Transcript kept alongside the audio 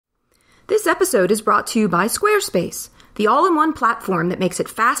This episode is brought to you by Squarespace, the all-in-one platform that makes it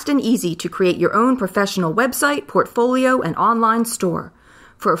fast and easy to create your own professional website, portfolio, and online store.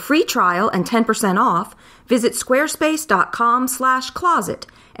 For a free trial and 10% off, visit squarespace.com/closet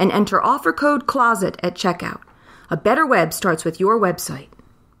and enter offer code CLOSET at checkout. A better web starts with your website.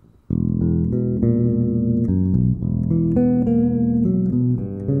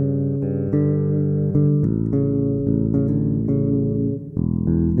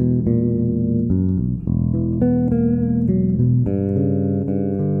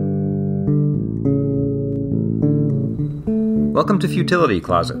 Welcome to Futility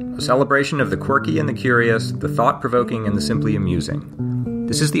Closet, a celebration of the quirky and the curious, the thought-provoking and the simply amusing.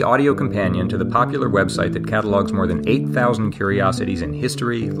 This is the audio companion to the popular website that catalogs more than 8,000 curiosities in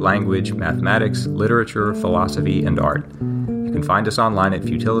history, language, mathematics, literature, philosophy, and art. You can find us online at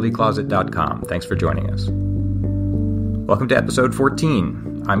futilitycloset.com. Thanks for joining us. Welcome to episode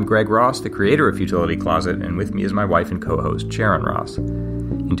 14. I'm Greg Ross, the creator of Futility Closet, and with me is my wife and co-host, Sharon Ross.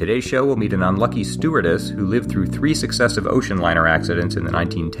 In today's show, we'll meet an unlucky stewardess who lived through 3 successive ocean liner accidents in the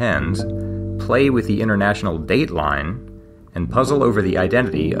 1910s, play with the international date line, and puzzle over the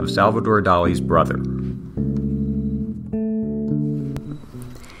identity of Salvador Dali's brother.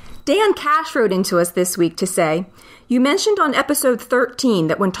 Dan Cash wrote into us this week to say, "You mentioned on episode 13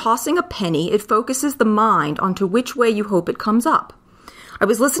 that when tossing a penny, it focuses the mind onto which way you hope it comes up. I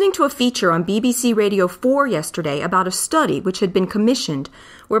was listening to a feature on BBC Radio 4 yesterday about a study which had been commissioned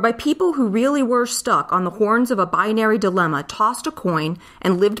whereby people who really were stuck on the horns of a binary dilemma tossed a coin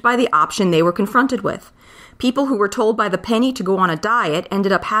and lived by the option they were confronted with. People who were told by the penny to go on a diet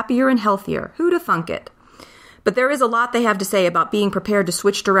ended up happier and healthier. Who'da thunk it? But there is a lot they have to say about being prepared to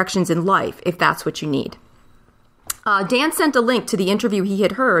switch directions in life if that's what you need." Dan sent a link to the interview he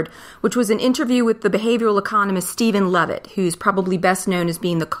had heard, which was an interview with the behavioral economist Stephen Levitt, who's probably best known as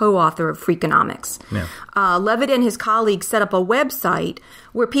being the co-author of Freakonomics. Yeah. Levitt and his colleagues set up a website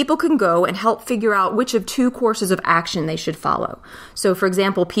where people can go and help figure out which of 2 courses of action they should follow. So, for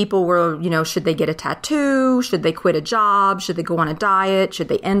example, people were, should they get a tattoo? Should they quit a job? Should they go on a diet? Should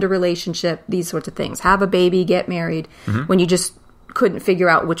they end a relationship? These sorts of things. Have a baby, get married, when you just couldn't figure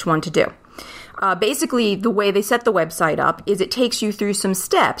out which one to do. Basically, the way they set the website up is it takes you through some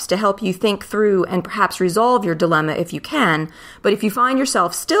steps to help you think through and perhaps resolve your dilemma if you can. But if you find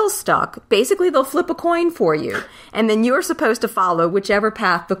yourself still stuck, basically they'll flip a coin for you. And then you're supposed to follow whichever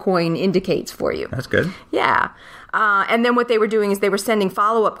path the coin indicates for you. That's good. Yeah. And then what they were doing is they were sending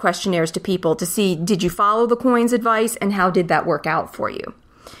follow-up questionnaires to people to see, did you follow the coin's advice and how did that work out for you?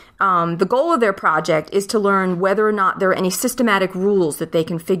 The goal of their project is to learn whether or not there are any systematic rules that they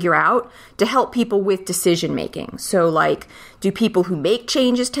can figure out to help people with decision making. So, like, do people who make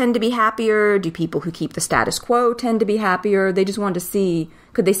changes tend to be happier? Do people who keep the status quo tend to be happier? They just wanted to see,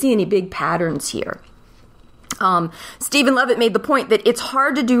 could they see any big patterns here? Stephen Levitt made the point that it's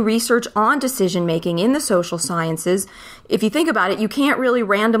hard to do research on decision-making in the social sciences. If you think about it, you can't really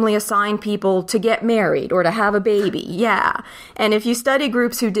randomly assign people to get married or to have a baby. Yeah. And if you study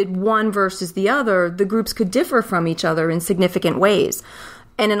groups who did one versus the other, the groups could differ from each other in significant ways.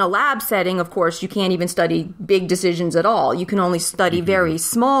 And in a lab setting, of course, you can't even study big decisions at all. You can only study very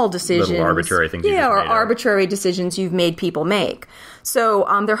small decisions. Little arbitrary things you just or made up. arbitrary decisions you've made people make. So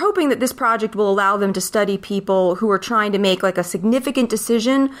they're hoping that this project will allow them to study people who are trying to make like a significant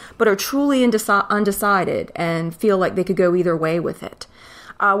decision, but are truly undecided and feel like they could go either way with it.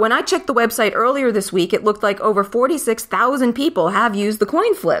 When I checked the website earlier this week, it looked like over 46,000 people have used the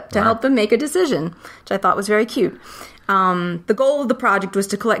coin flip to help them make a decision, which I thought was very cute. The goal of the project was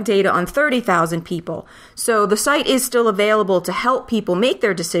to collect data on 30,000 people. So the site is still available to help people make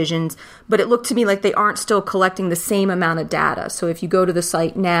their decisions, but it looked to me like they aren't still collecting the same amount of data. So if you go to the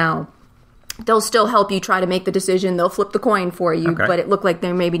site now, they'll still help you try to make the decision. They'll flip the coin for you, but it looked like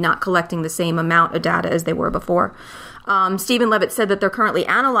they're maybe not collecting the same amount of data as they were before. Stephen Levitt said that they're currently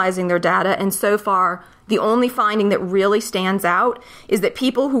analyzing their data, and so far, the only finding that really stands out is that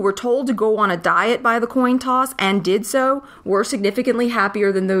people who were told to go on a diet by the coin toss and did so were significantly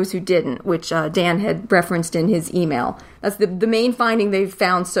happier than those who didn't, which Dan had referenced in his email. That's the main finding they've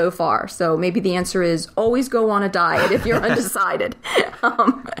found so far. So maybe the answer is always go on a diet if you're undecided.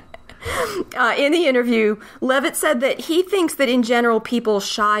 In the interview, Levitt said that he thinks that in general people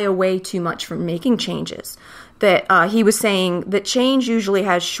shy away too much from making changes. That he was saying that change usually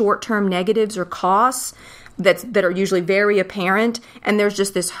has short-term negatives or costs that are usually very apparent, and there's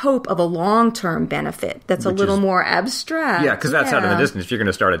just this hope of a long-term benefit that's a little more abstract. Yeah, because that's out in the distance. If you're going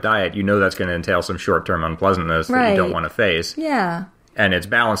to start a diet, you know that's going to entail some short-term unpleasantness that you don't want to face. Yeah. And it's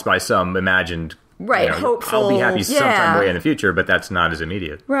balanced by some imagined Right, hopeful. I'll be happy sometime way in the future, but that's not as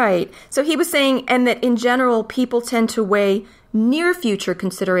immediate. Right. So he was saying, and that in general, people tend to weigh near future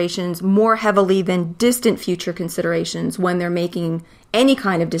considerations more heavily than distant future considerations when they're making any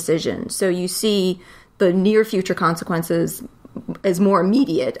kind of decision. So you see the near future consequences as more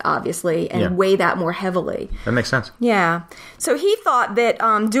immediate, obviously, and weigh that more heavily. That makes sense. Yeah. So he thought that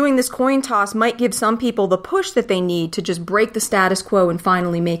doing this coin toss might give some people the push that they need to just break the status quo and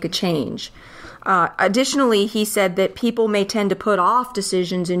finally make a change. Additionally, he said that people may tend to put off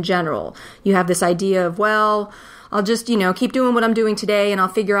decisions in general. You have this idea of, well, I'll just, keep doing what I'm doing today and I'll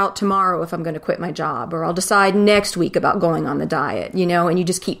figure out tomorrow if I'm going to quit my job, or I'll decide next week about going on the diet, and you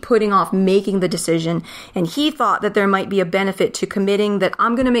just keep putting off making the decision. And he thought that there might be a benefit to committing that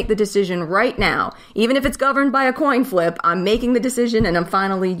I'm going to make the decision right now. Even if it's governed by a coin flip, I'm making the decision and I'm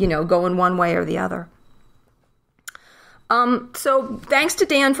finally, going one way or the other. So thanks to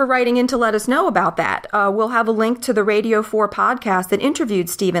Dan for writing in to let us know about that. We'll have a link to the Radio 4 podcast that interviewed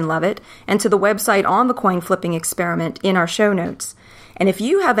Stephen Levitt and to the website on the coin flipping experiment in our show notes. And if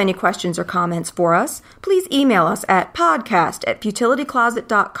you have any questions or comments for us, please email us at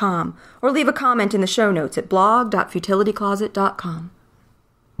podcast@futilitycloset.com or leave a comment in the show notes at blog.futilitycloset.com.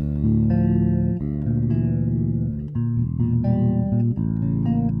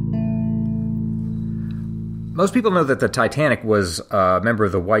 Most people know that the Titanic was a member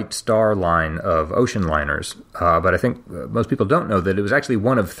of the White Star line of ocean liners, but I think most people don't know that it was actually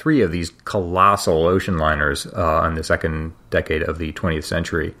one of 3 of these colossal ocean liners in the second decade of the 20th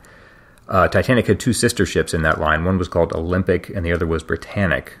century. Titanic had 2 sister ships in that line. One was called Olympic, and the other was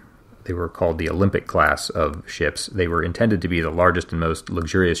Britannic. They were called the Olympic class of ships. They were intended to be the largest and most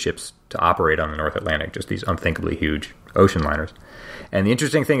luxurious ships to operate on the North Atlantic, just these unthinkably huge ocean liners. And the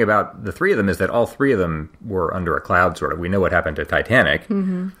interesting thing about the 3 of them is that all 3 of them were under a cloud, sort of. We know what happened to Titanic,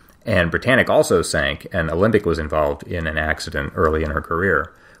 and Britannic also sank, and Olympic was involved in an accident early in her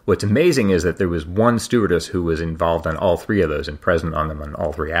career. What's amazing is that there was one stewardess who was involved on all 3 of those and present on them on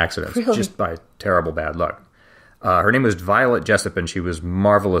all 3 accidents, just by terrible bad luck. Her name was Violet Jessop, and she was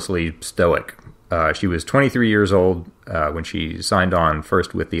marvelously stoic. She was 23 years old when she signed on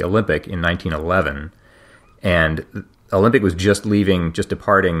first with the Olympic in 1911, and Olympic was just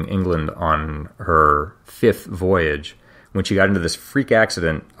departing England on her 5th voyage when she got into this freak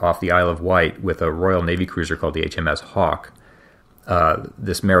accident off the Isle of Wight with a Royal Navy cruiser called the HMS Hawke.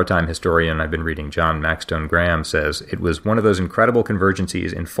 This maritime historian I've been reading, John Maxtone-Graham, says, "It was one of those incredible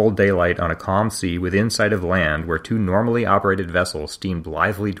convergencies in full daylight on a calm sea within sight of land where 2 normally operated vessels steamed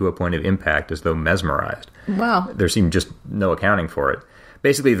blithely to a point of impact as though mesmerized." Wow. There seemed just no accounting for it.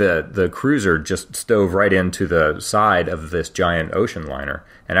 Basically, the cruiser just stove right into the side of this giant ocean liner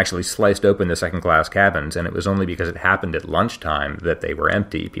and actually sliced open the second-class cabins, and it was only because it happened at lunchtime that they were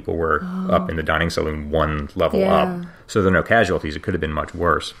empty. People were up in the dining saloon 1 level up, so there were no casualties. It could have been much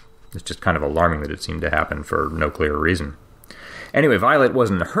worse. It's just kind of alarming that it seemed to happen for no clear reason. Anyway, Violet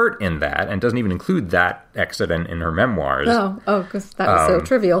wasn't hurt in that and doesn't even include that accident in her memoirs. Because that was so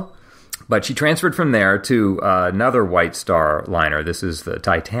trivial. But she transferred from there to another White Star liner. This is the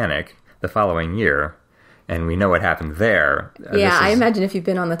Titanic, the following year. And we know what happened there. I imagine if you've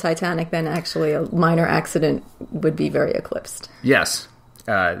been on the Titanic, then actually a minor accident would be very eclipsed. Yes.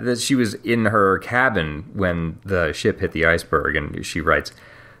 She was in her cabin when the ship hit the iceberg, and she writes,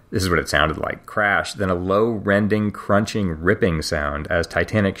 this is what it sounded like. Crash, then a low, rending, crunching, ripping sound as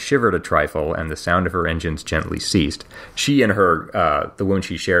Titanic shivered a trifle and the sound of her engines gently ceased. She and her, the woman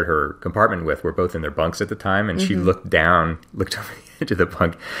she shared her compartment with, were both in their bunks at the time, and she looked over into the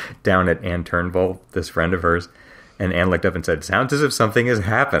bunk down at Anne Turnbull, this friend of hers, and Anne looked up and said, "Sounds as if something has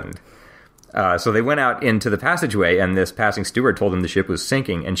happened." So they went out into the passageway, and this passing steward told them the ship was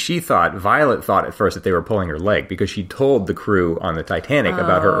sinking, and Violet thought at first that they were pulling her leg because she told the crew on the Titanic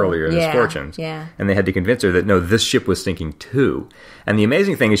about her earlier misfortunes. Yeah. And they had to convince her that, no, this ship was sinking too. And the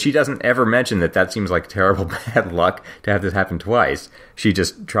amazing thing is she doesn't ever mention that seems like terrible bad luck to have this happen twice. She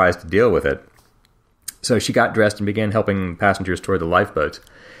just tries to deal with it. So she got dressed and began helping passengers toward the lifeboats.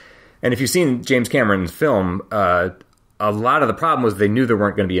 And if you've seen James Cameron's film, a lot of the problem was they knew there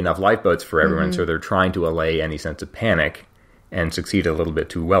weren't going to be enough lifeboats for everyone, so they're trying to allay any sense of panic and succeed a little bit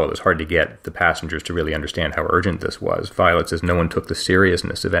too well. It was hard to get the passengers to really understand how urgent this was. Violet says no one took the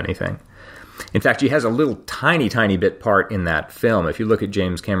seriousness of anything. In fact, she has a little tiny, tiny bit part in that film. If you look at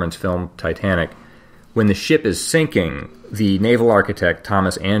James Cameron's film Titanic, when the ship is sinking, the naval architect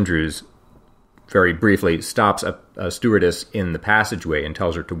Thomas Andrews very briefly stops a stewardess in the passageway and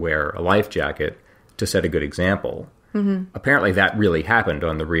tells her to wear a life jacket to set a good example. Apparently that really happened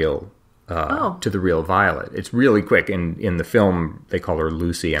on the real to the real Violet. It's really quick. In the film, they call her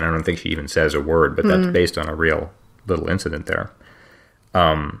Lucy, and I don't think she even says a word, but that's based on a real little incident there.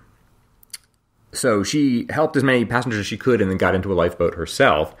 So she helped as many passengers as she could and then got into a lifeboat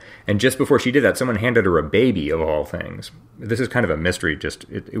herself. And just before she did that, someone handed her a baby, of all things. This is kind of a mystery.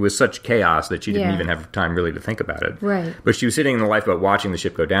 It was such chaos that she didn't even have time really to think about it. Right. But she was sitting in the lifeboat watching the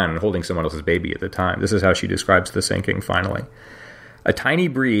ship go down and holding someone else's baby at the time. This is how she describes the sinking finally. A tiny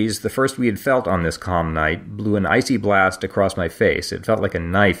breeze, the first we had felt on this calm night, blew an icy blast across my face. It felt like a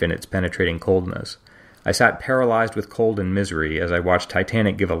knife in its penetrating coldness. I sat paralyzed with cold and misery as I watched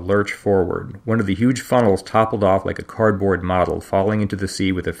Titanic give a lurch forward. One of the huge funnels toppled off like a cardboard model, falling into the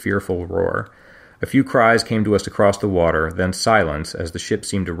sea with a fearful roar. A few cries came to us across the water, then silence as the ship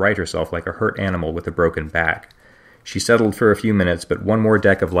seemed to right herself like a hurt animal with a broken back. She settled for a few minutes, but one more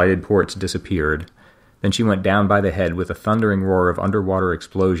deck of lighted ports disappeared. Then she went down by the head with a thundering roar of underwater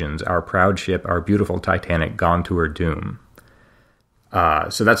explosions, our proud ship, our beautiful Titanic, gone to her doom.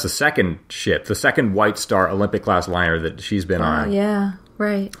 So that's the second ship, the second White Star Olympic-class liner that she's been on. Oh, yeah,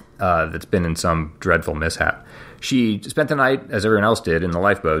 right. That's been in some dreadful mishap. She spent the night, as everyone else did, in the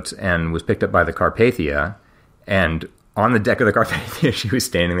lifeboats and was picked up by the Carpathia. And on the deck of the Carpathia, she was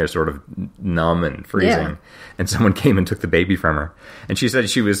standing there sort of numb and freezing. Yeah. And someone came and took the baby from her. And she said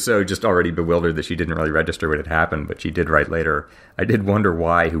she was so just already bewildered that she didn't really register what had happened. But she did write later, I did wonder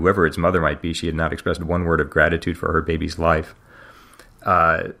why, whoever its mother might be, she had not expressed one word of gratitude for her baby's life.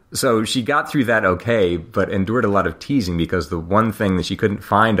 So she got through that okay, but endured a lot of teasing because the one thing that she couldn't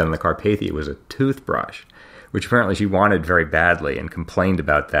find on the Carpathia was a toothbrush, which apparently she wanted very badly and complained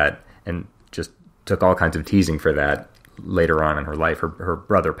about that and just took all kinds of teasing for that later on in her life. Her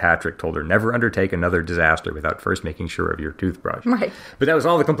brother Patrick told her, never undertake another disaster without first making sure of your toothbrush. Right. But that was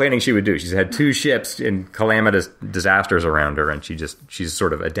all the complaining she would do. She's had 2 ships in calamitous disasters around her, and she's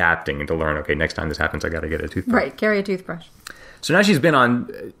sort of adapting to learn, okay, next time this happens, I got to get a toothbrush. Right, carry a toothbrush. So now she's been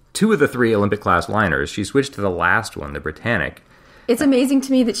on 2 of the 3 Olympic-class liners. She switched to the last one, the Britannic. It's amazing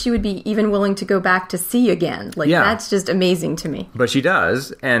to me that she would be even willing to go back to sea again. That's just amazing to me. But she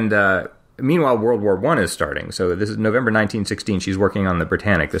does, and meanwhile, World War I is starting. So this is November 1916. She's working on the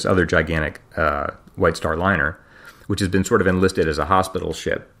Britannic, this other gigantic White Star liner, which has been sort of enlisted as a hospital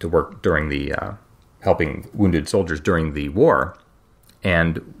ship to work during the helping wounded soldiers during the war.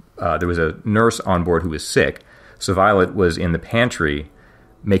 And there was a nurse on board who was sick. So Violet was in the pantry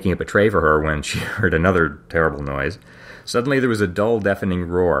making up a tray for her when she heard another terrible noise. Suddenly there was a dull, deafening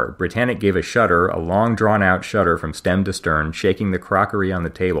roar. Britannic gave a shudder, a long, drawn-out shudder from stem to stern, shaking the crockery on the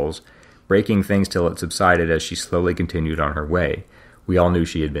tables, breaking things till it subsided as she slowly continued on her way. We all knew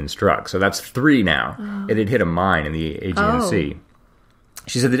she had been struck. So that's 3 now. Oh. It had hit a mine in the Aegean Sea.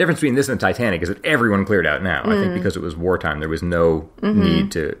 She said the difference between this and the Titanic is that everyone cleared out now. I think because it was wartime, there was no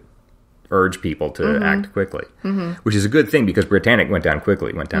need to urge people to act quickly, which is a good thing because Britannic went down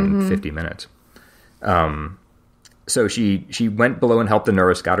quickly, went down in 50 minutes. So she went below and helped the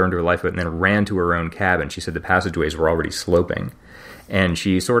nurse, got her into her lifeboat, and then ran to her own cabin. She said the passageways were already sloping. And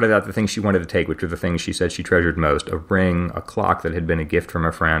she sorted out the things she wanted to take, which were the things she said she treasured most: a ring, a clock that had been a gift from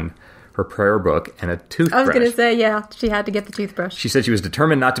a friend, her prayer book, and a toothbrush. I was going to say, yeah, she had to get the toothbrush. She said she was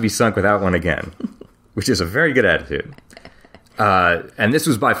determined not to be sunk without one again, which is a very good attitude. And this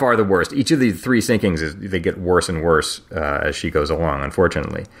was by far the worst. Each of the 3 sinkings, they get worse and worse as she goes along,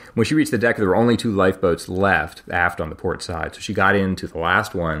 unfortunately. When she reached the deck, there were only 2 lifeboats left aft on the port side. So she got into the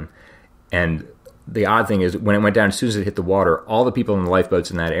last one, and the odd thing is when it went down, as soon as it hit the water, all the people in the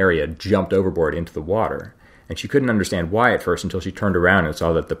lifeboats in that area jumped overboard into the water. And she couldn't understand why at first until she turned around and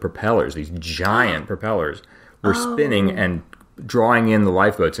saw that the propellers, these giant propellers, were spinning and drawing in the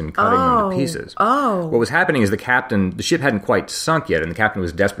lifeboats and cutting them to pieces. What was happening is the ship hadn't quite sunk yet, and the captain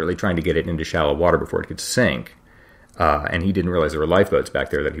was desperately trying to get it into shallow water before it could sink. And he didn't realize there were lifeboats back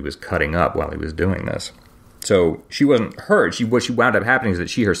there that he was cutting up while he was doing this. So she wasn't hurt. What she wound up happening is that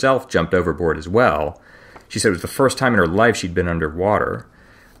she herself jumped overboard as well. She said it was the first time in her life she'd been underwater.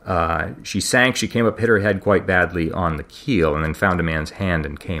 She sank, she came up, hit her head quite badly on the keel, and then found a man's hand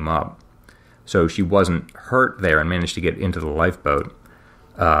and came up. So she wasn't hurt there and managed to get into the lifeboat.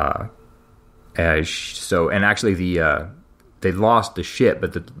 And actually they lost the ship,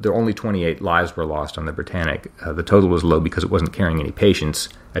 but there only 28 lives were lost on the Britannic. The total was low because it wasn't carrying any patients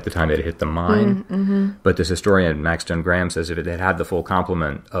at the time it hit the mine. But this historian, Maxtone-Graham, says if it had had the full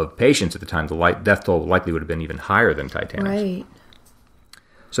complement of patients at the time, the death toll likely would have been even higher than Titanic's. Right.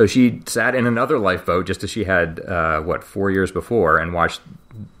 So she sat in another lifeboat just as she had, 4 years before, and watched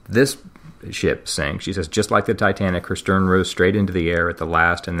this ship sink. She says, just like the Titanic, her stern rose straight into the air at the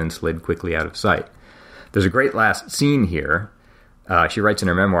last and then slid quickly out of sight. There's a great last scene here She writes in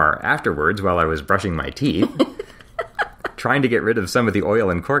her memoir, afterwards, while I was brushing my teeth, trying to get rid of some of the oil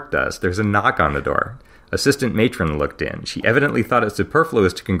and cork dust, there's a knock on the door. Assistant matron looked in. She evidently thought it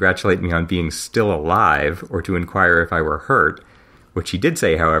superfluous to congratulate me on being still alive or to inquire if I were hurt. What she did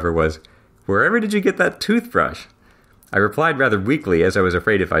say, however, was, "Wherever did you get that toothbrush?" I replied rather weakly, as I was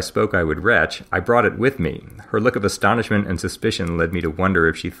afraid if I spoke I would retch. I brought it with me. Her look of astonishment and suspicion led me to wonder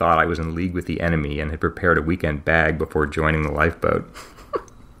if she thought I was in league with the enemy and had prepared a weekend bag before joining the lifeboat.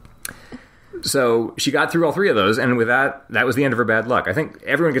 So she got through all three of those, and with that was the end of her bad luck. I think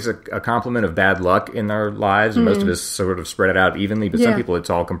everyone gets a compliment of bad luck in their lives, and most of us sort of spread it out evenly, but some people it's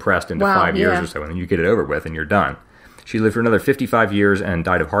all compressed into 5 years or so, and then you get it over with and you're done. She lived for another 55 years and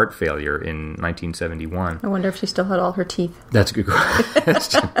died of heart failure in 1971. I wonder if she still had all her teeth. That's a good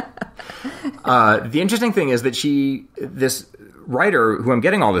question. The interesting thing is that this writer, who I'm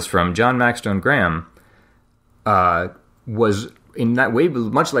getting all this from, John Maxtone-Graham, was in that way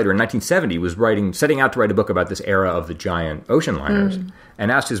much later in 1970 was setting out to write a book about this era of the giant ocean liners,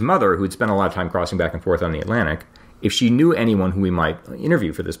 and asked his mother, who had spent a lot of time crossing back and forth on the Atlantic, if she knew anyone who we might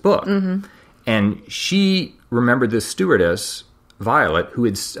interview for this book. And she remembered this stewardess, Violet, who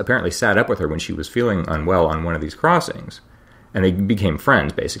had apparently sat up with her when she was feeling unwell on one of these crossings. And they became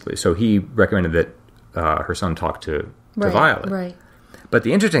friends, basically. So he recommended that her son talk to Violet. Right. But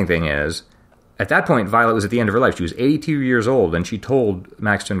the interesting thing is, at that point, Violet was at the end of her life. She was 82 years old, and she told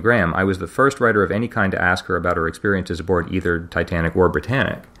Maxtone-Graham, "I was the first writer of any kind to ask her about her experiences aboard either Titanic or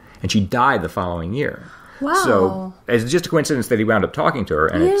Britannic." And she died the following year. Wow. So it's just a coincidence that he wound up talking to her,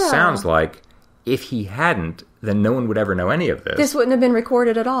 and it sounds like if he hadn't, then no one would ever know any of this. This wouldn't have been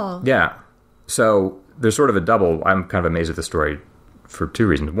recorded at all. Yeah. So there's sort of a double. I'm kind of amazed at the story for two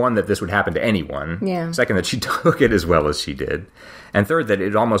reasons. One, that this would happen to anyone. Yeah. Second, that she took it as well as she did. And third, that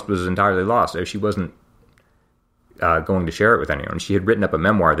it almost was entirely lost. So she wasn't going to share it with anyone. She had written up a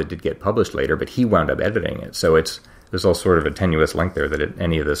memoir that did get published later, but he wound up editing it. So there's all sort of a tenuous link there that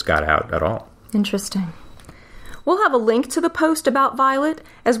any of this got out at all. Interesting. We'll have a link to the post about Violet,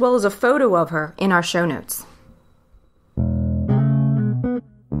 as well as a photo of her in our show notes.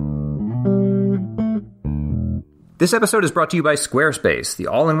 This episode is brought to you by Squarespace, the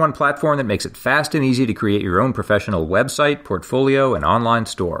all-in-one platform that makes it fast and easy to create your own professional website, portfolio, and online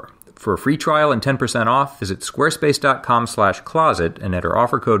store. For a free trial and 10% off, visit squarespace.com/closet and enter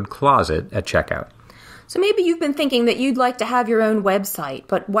offer code CLOSET at checkout. So maybe you've been thinking that you'd like to have your own website,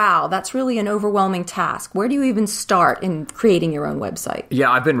 but wow, that's really an overwhelming task. Where do you even start in creating your own website?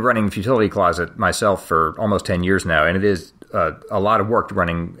 Yeah, I've been running Futility Closet myself for almost 10 years now, and it is a lot of work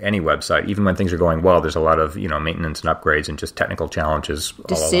running any website. Even when things are going well, there's a lot of maintenance and upgrades and just technical challenges.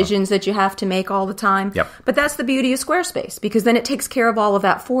 Decisions that you have to make all the time. Yep. But that's the beauty of Squarespace, because then it takes care of all of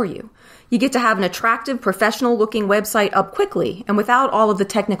that for you. You get to have an attractive, professional-looking website up quickly and without all of the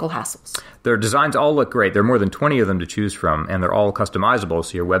technical hassles. Their designs all look great. There are more than 20 of them to choose from, and they're all customizable,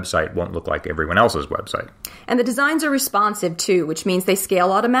 so your website won't look like everyone else's website. And the designs are responsive, too, which means they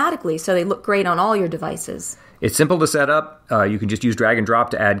scale automatically, so they look great on all your devices. It's simple to set up. You can just use drag and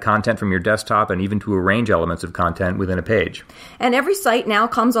drop to add content from your desktop and even to arrange elements of content within a page. And every site now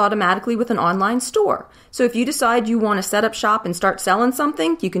comes automatically with an online store. So if you decide you want to set up shop and start selling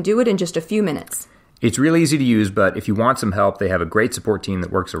something, you can do it in just a few minutes. It's really easy to use, but if you want some help, they have a great support team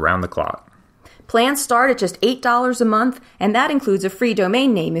that works around the clock. Plans start at just $8 a month, and that includes a free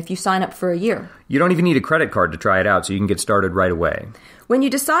domain name if you sign up for a year. You don't even need a credit card to try it out, so you can get started right away. When you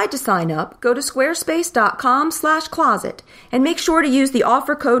decide to sign up, go to squarespace.com/closet and make sure to use the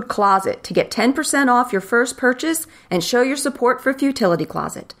offer code CLOSET to get 10% off your first purchase and show your support for Futility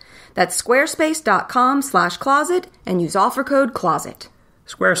Closet. That's squarespace.com/closet and use offer code CLOSET.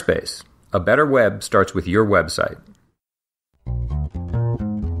 Squarespace. A better web starts with your website.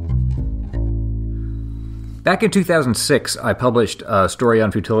 Back in 2006, I published a story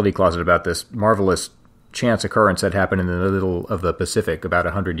on Futility Closet about this marvelous chance occurrence that happened in the middle of the Pacific about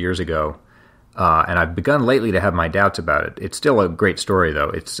 100 years ago. And I've begun lately to have my doubts about it. It's still a great story, though.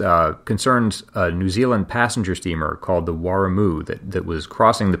 It concerns a New Zealand passenger steamer called the Warramoo that was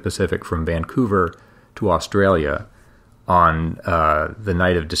crossing the Pacific from Vancouver to Australia on the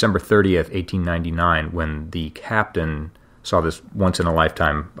night of December 30th, 1899, when the captain saw this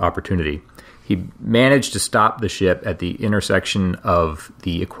once-in-a-lifetime opportunity. He managed to stop the ship at the intersection of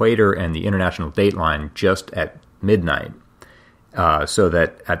the equator and the international dateline just at midnight, so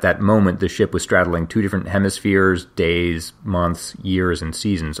that at that moment the ship was straddling two different hemispheres, days, months, years, and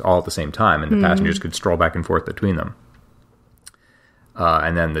seasons all at the same time, and the passengers could stroll back and forth between them.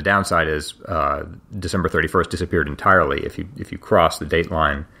 And then the downside is December 31st disappeared entirely. If you cross the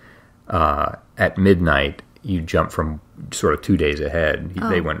dateline at midnight, you jump from sort of 2 days ahead.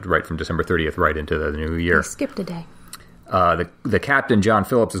 They went right from December 30th right into the new year. I skipped a day. The captain, John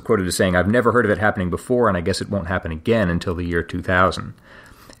Phillips, is quoted as saying, "I've never heard of it happening before, and I guess it won't happen again until the year 2000.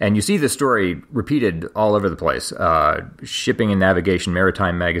 And you see this story repeated all over the place. Shipping and Navigation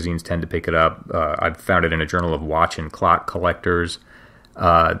Maritime magazines tend to pick it up. I've found it in a journal of watch and clock collectors.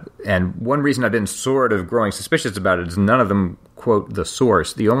 And one reason I've been sort of growing suspicious about it is none of them quote the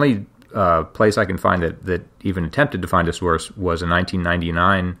source. The only place I can find that even attempted to find a source was a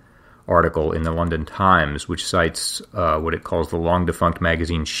 1999 article in the London Times, which cites what it calls the long-defunct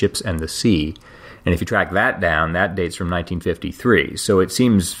magazine Ships and the Sea. And if you track that down, that dates from 1953. So it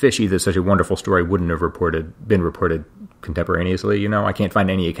seems fishy that such a wonderful story wouldn't have been reported contemporaneously. I can't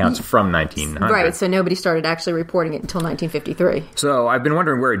find any accounts from 1900. Right, so nobody started actually reporting it until 1953. So I've been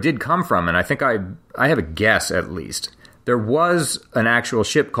wondering where it did come from, and I think I have a guess at least. There was an actual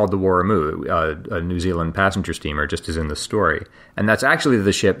ship called the Warramoo, a New Zealand passenger steamer, just as in the story. And that's actually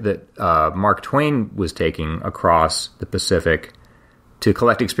the ship that Mark Twain was taking across the Pacific to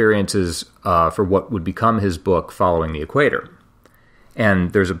collect experiences for what would become his book, Following the Equator.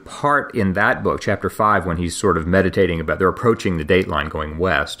 And there's a part in that book, Chapter 5, when he's sort of meditating about, they're approaching the dateline going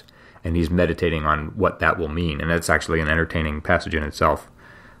west, and he's meditating on what that will mean. And that's actually an entertaining passage in itself.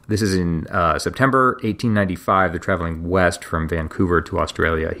 This is in September 1895. They're traveling west from Vancouver to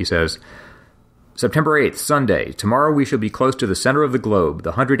Australia. He says, September 8th, Sunday. Tomorrow we shall be close to the center of the globe,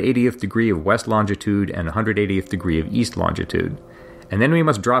 the 180th degree of west longitude and 180th degree of east longitude. And then we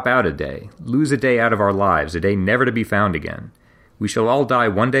must drop out a day, lose a day out of our lives, a day never to be found again. We shall all die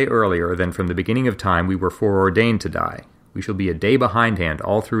one day earlier than from the beginning of time we were foreordained to die. We shall be a day behindhand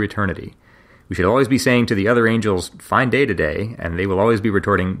all through eternity. We should always be saying to the other angels, fine day today, and they will always be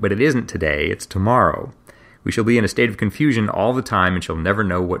retorting, but it isn't today, it's tomorrow. We shall be in a state of confusion all the time and shall never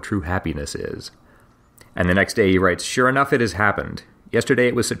know what true happiness is. And the next day he writes, sure enough it has happened. Yesterday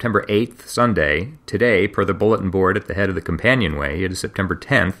it was September 8th, Sunday. Today, per the bulletin board at the head of the companionway, it is September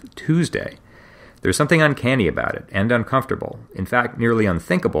 10th, Tuesday. There's something uncanny about it, and uncomfortable. In fact, nearly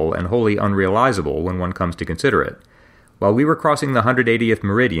unthinkable and wholly unrealizable when one comes to consider it. While we were crossing the 180th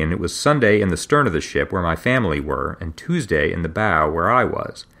meridian, it was Sunday in the stern of the ship where my family were, and Tuesday in the bow where I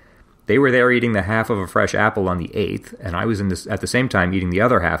was. They were there eating the half of a fresh apple on the 8th, and I was at the same time eating the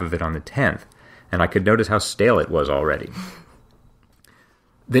other half of it on the 10th, and I could notice how stale it was already.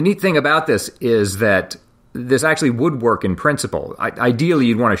 The neat thing about this is that this actually would work in principle. Ideally,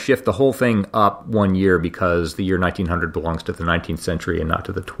 you'd want to shift the whole thing up 1 year because the year 1900 belongs to the 19th century and not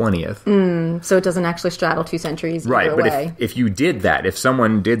to the 20th. So it doesn't actually straddle 2 centuries either right, but way. if you did that, if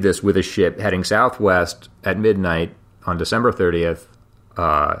someone did this with a ship heading southwest at midnight on December 30th,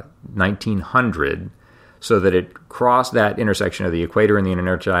 1900, so that it crossed that intersection of the equator and the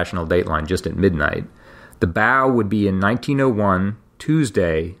international dateline just at midnight, the bow would be in 1901,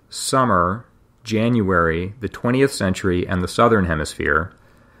 Tuesday, summer, January, the 20th century, and the southern hemisphere,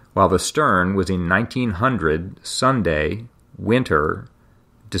 while the stern was in 1900, Sunday, winter,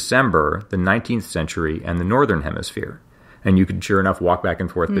 December, the 19th century, and the northern hemisphere. And you could, sure enough, walk back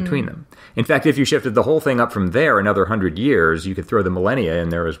and forth between them. In fact, if you shifted the whole thing up from there another 100 years, you could throw the millennia in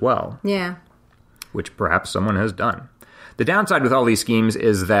there as well. Yeah. Which perhaps someone has done. The downside with all these schemes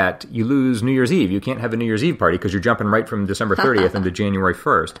is that you lose New Year's Eve. You can't have a New Year's Eve party because you're jumping right from December 30th into January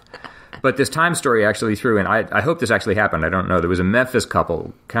 1st. But this Time story actually threw in, I hope this actually happened, I don't know. There was a Memphis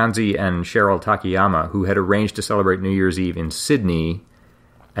couple, Kanzi and Cheryl Takayama, who had arranged to celebrate New Year's Eve in Sydney,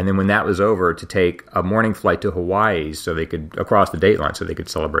 and then when that was over, to take a morning flight to Hawaii so they could, across the dateline, so they could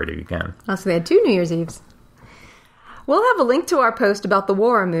celebrate it again. Oh, so they had 2 New Year's Eves. We'll have a link to our post about the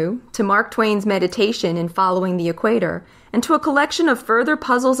Warramoo, to Mark Twain's meditation in Following the Equator, and to a collection of further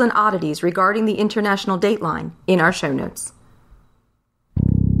puzzles and oddities regarding the international dateline in our show notes.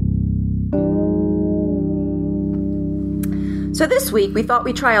 So this week, we thought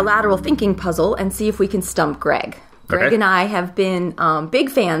we'd try a lateral thinking puzzle and see if we can stump Greg. Greg and I have been big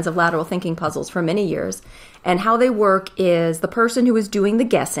fans of lateral thinking puzzles for many years. And how they work is the person who is doing the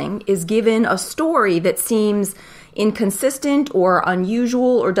guessing is given a story that seems inconsistent or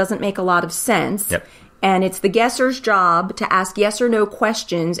unusual or doesn't make a lot of sense. Yep. And it's the guesser's job to ask yes or no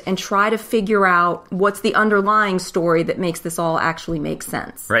questions and try to figure out what's the underlying story that makes this all actually make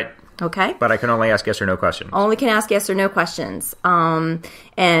sense. Right. Okay. But I can only ask yes or no questions. Only can ask yes or no questions. Because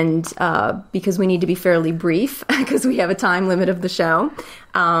we need to be fairly brief, because we have a time limit of the show,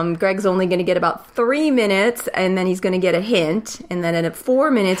 Greg's only going to get about 3 minutes, and then he's going to get a hint. And then at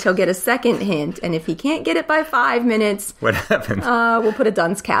 4 minutes, he'll get a second hint. And if he can't get it by 5 minutes... What happens? We'll put a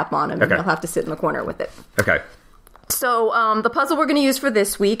dunce cap on him, Okay. and he'll have to sit in the corner with it. Okay. So the puzzle we're going to use for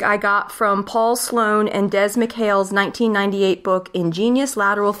this week, I got from Paul Sloan and Des McHale's 1998 book, Ingenious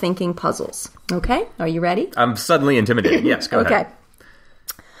Lateral Thinking Puzzles. Okay, are you ready? I'm suddenly intimidated. Yes, go ahead. Okay.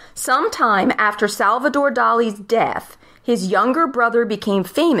 Sometime after Salvador Dali's death, his younger brother became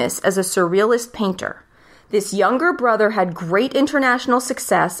famous as a surrealist painter. This younger brother had great international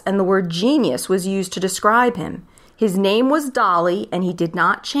success, and the word genius was used to describe him. His name was Dali, and he did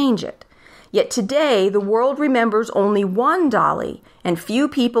not change it. Yet today, the world remembers only one Dali, and few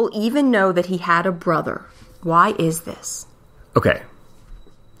people even know that he had a brother. Why is this? Okay.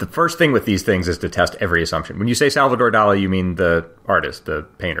 The first thing with these things is to test every assumption. When you say Salvador Dali, you mean the artist, the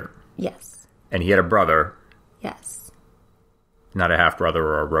painter. Yes. And he had a brother. Yes. Not a half-brother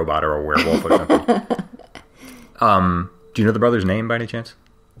or a robot or a werewolf or something. Do you know the brother's name by any chance?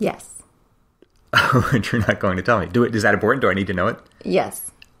 Yes. Oh, you're not going to tell me. Is that important? Do I need to know it?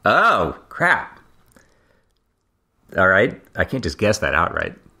 Yes. Oh, crap. All right. I can't just guess that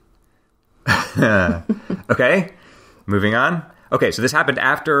outright. Okay. Moving on. Okay, so this happened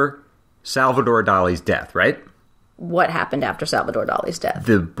after Salvador Dali's death, right? What happened after Salvador Dali's death?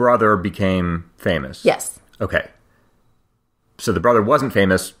 The brother became famous. Yes. Okay. So the brother wasn't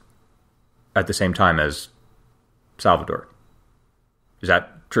famous at the same time as Salvador. Is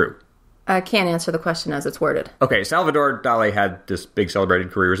that true? I can't answer the question as it's worded. Okay, Salvador Dali had this big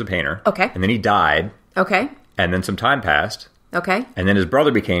celebrated career as a painter. Okay. And then he died. Okay. And then some time passed. Okay. And then his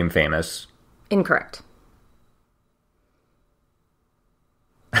brother became famous. Incorrect.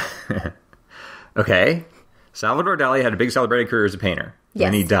 Okay. Salvador Dali had a big celebrated career as a painter. Yes.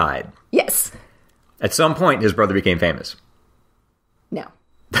 And then he died. Yes. At some point, his brother became famous. No.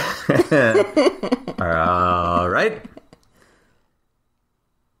 All right.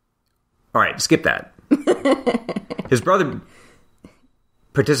 All right, skip that. His brother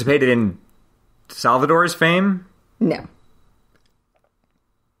participated in Salvador's fame? No.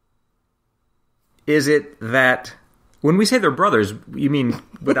 Is it that when we say they're brothers, you mean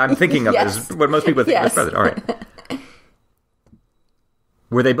what I'm thinking of Yes. is what most people think Yes. of as brothers? All right.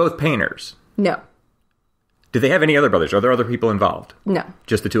 Were they both painters? No. Did they have any other brothers? Are there other people involved? No.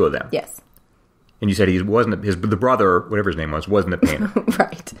 Just the two of them? Yes. And you said he wasn't the brother, whatever his name was, wasn't a painter.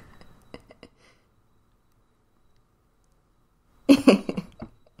 Right.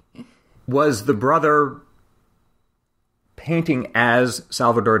 Was the brother painting as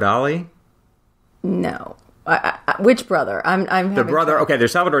Salvador Dali? No. Which brother? I'm The brother. Okay,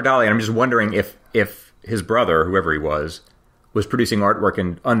 there's Salvador Dali, and I'm just wondering if his brother, whoever he was producing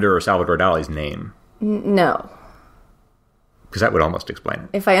artwork under Salvador Dali's name. No. Because that would almost explain it.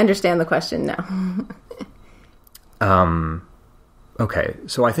 If I understand the question, no. Okay,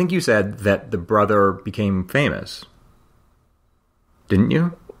 so I think you said that the brother became famous. Didn't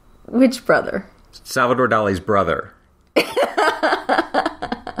you? Which brother? Salvador Dali's brother. We're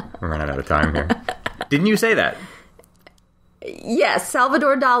running out of time here. Didn't you say that? Yes,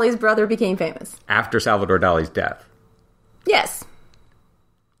 Salvador Dali's brother became famous. After Salvador Dali's death. Yes.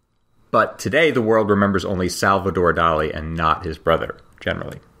 But today the world remembers only Salvador Dali and not his brother,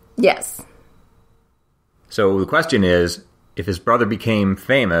 generally. Yes. So the question is, if his brother became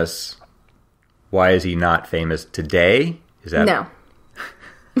famous, why is he not famous today? Is that... No.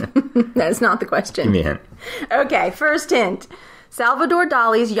 That is not the question. Give me a hint. Okay, first hint. Salvador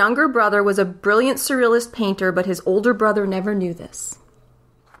Dali's younger brother was a brilliant surrealist painter, but his older brother never knew this.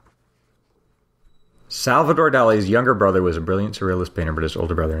 Salvador Dali's younger brother was a brilliant surrealist painter, but his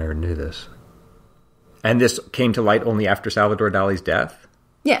older brother never knew this. And this came to light only after Salvador Dali's death?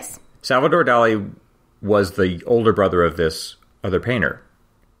 Yes. Salvador Dali was the older brother of this other painter.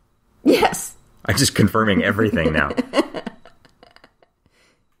 Yes. I'm just confirming everything now.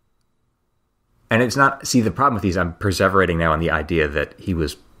 And it's not... See, the problem with these, I'm perseverating now on the idea that he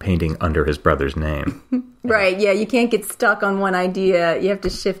was painting under his brother's name. Right, yeah, you can't get stuck on one idea. You have to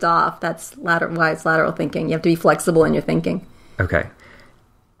shift off. That's why it's lateral thinking. You have to be flexible in your thinking. Okay.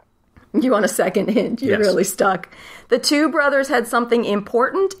 You want a second hint. You're Yes. really stuck. The two brothers had something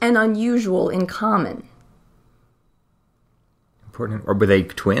important and unusual in common. Important... Or were they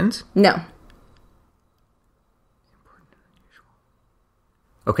twins? No.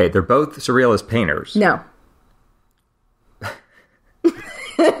 Okay, they're both surrealist painters. No.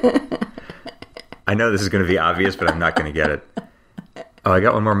 I know this is going to be obvious, but I'm not going to get it. Oh, I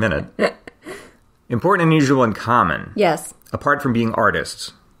got one more minute. Important and unusual in common. Yes. Apart from being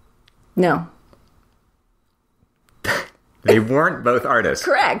artists. No. They weren't both artists.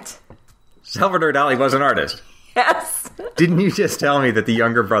 Correct. Salvador Dali was an artist. Yes. Didn't you just tell me that the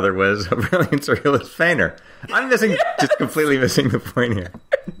younger brother was a brilliant surrealist painter? I'm just completely missing the point here.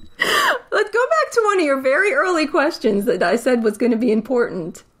 Let's go back to one of your very early questions that I said was going to be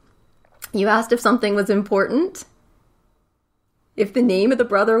important. You asked if something was important. If the name of the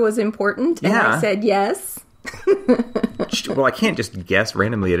brother was important. And I said yes. Well, I can't just guess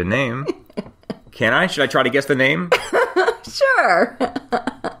randomly at a name. Can I? Should I try to guess the name? Sure.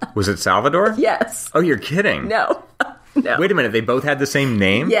 Was it Salvador? Yes. Oh, you're kidding. No. Wait a minute. They both had the same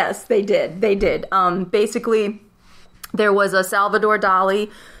name? Yes, they did. Basically, there was a Salvador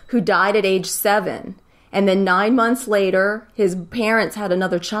Dali who died at age 7. And then 9 months later, his parents had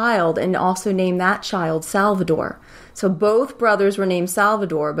another child and also named that child Salvador. So both brothers were named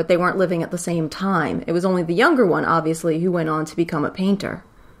Salvador, but they weren't living at the same time. It was only the younger one, obviously, who went on to become a painter.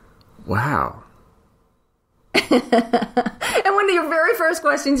 Wow. And one of your very first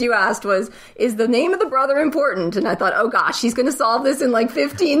questions you asked was, is the name of the brother important? And I thought, oh gosh, she's going to solve this in like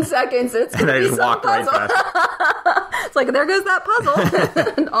 15 seconds. It's going to be some puzzle. Right. It's like, there goes that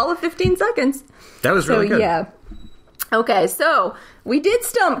puzzle. All of 15 seconds. That was really good. Yeah. Okay, so we did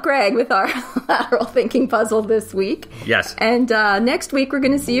stump Greg with our lateral thinking puzzle this week. Yes. And next week we're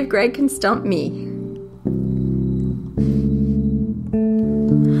going to see if Greg can stump me.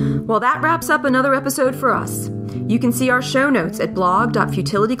 Well, that wraps up another episode for us. You can see our show notes at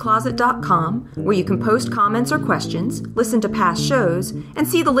blog.futilitycloset.com, where you can post comments or questions, listen to past shows, and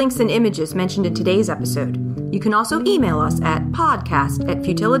see the links and images mentioned in today's episode. You can also email us at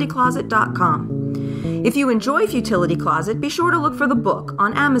podcast@futilitycloset.com. If you enjoy Futility Closet, be sure to look for the book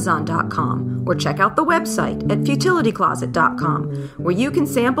on Amazon.com, or check out the website at futilitycloset.com, where you can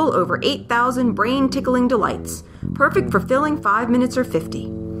sample over 8,000 brain-tickling delights, perfect for filling 5 minutes or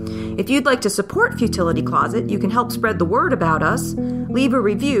 50. If you'd like to support Futility Closet, you can help spread the word about us, leave a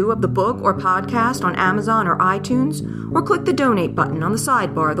review of the book or podcast on Amazon or iTunes, or click the donate button on the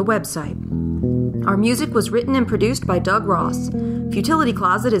sidebar of the website. Our music was written and produced by Doug Ross. Futility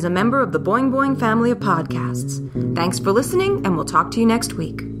Closet is a member of the Boing Boing family of podcasts. Thanks for listening, and we'll talk to you next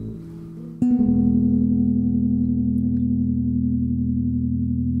week.